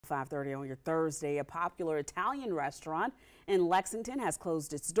5:30 on your Thursday. A popular Italian restaurant in Lexington has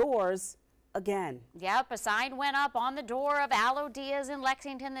closed its doors again. Yep, a sign went up on the door of Alodia's in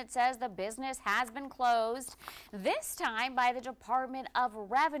Lexington that says the business has been closed, this time by the Department of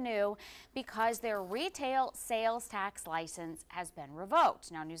Revenue because their retail sales tax license has been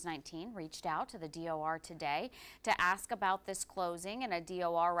revoked. Now, News 19 reached out to the DOR today to ask about this closing, and a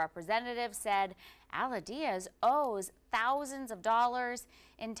DOR representative said Alodia's owes thousands of dollars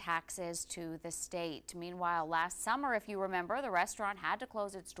in taxes to the state. Meanwhile, last summer, if you remember, the restaurant had to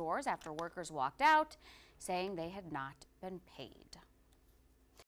close its doors after workers walked out, saying they had not been paid.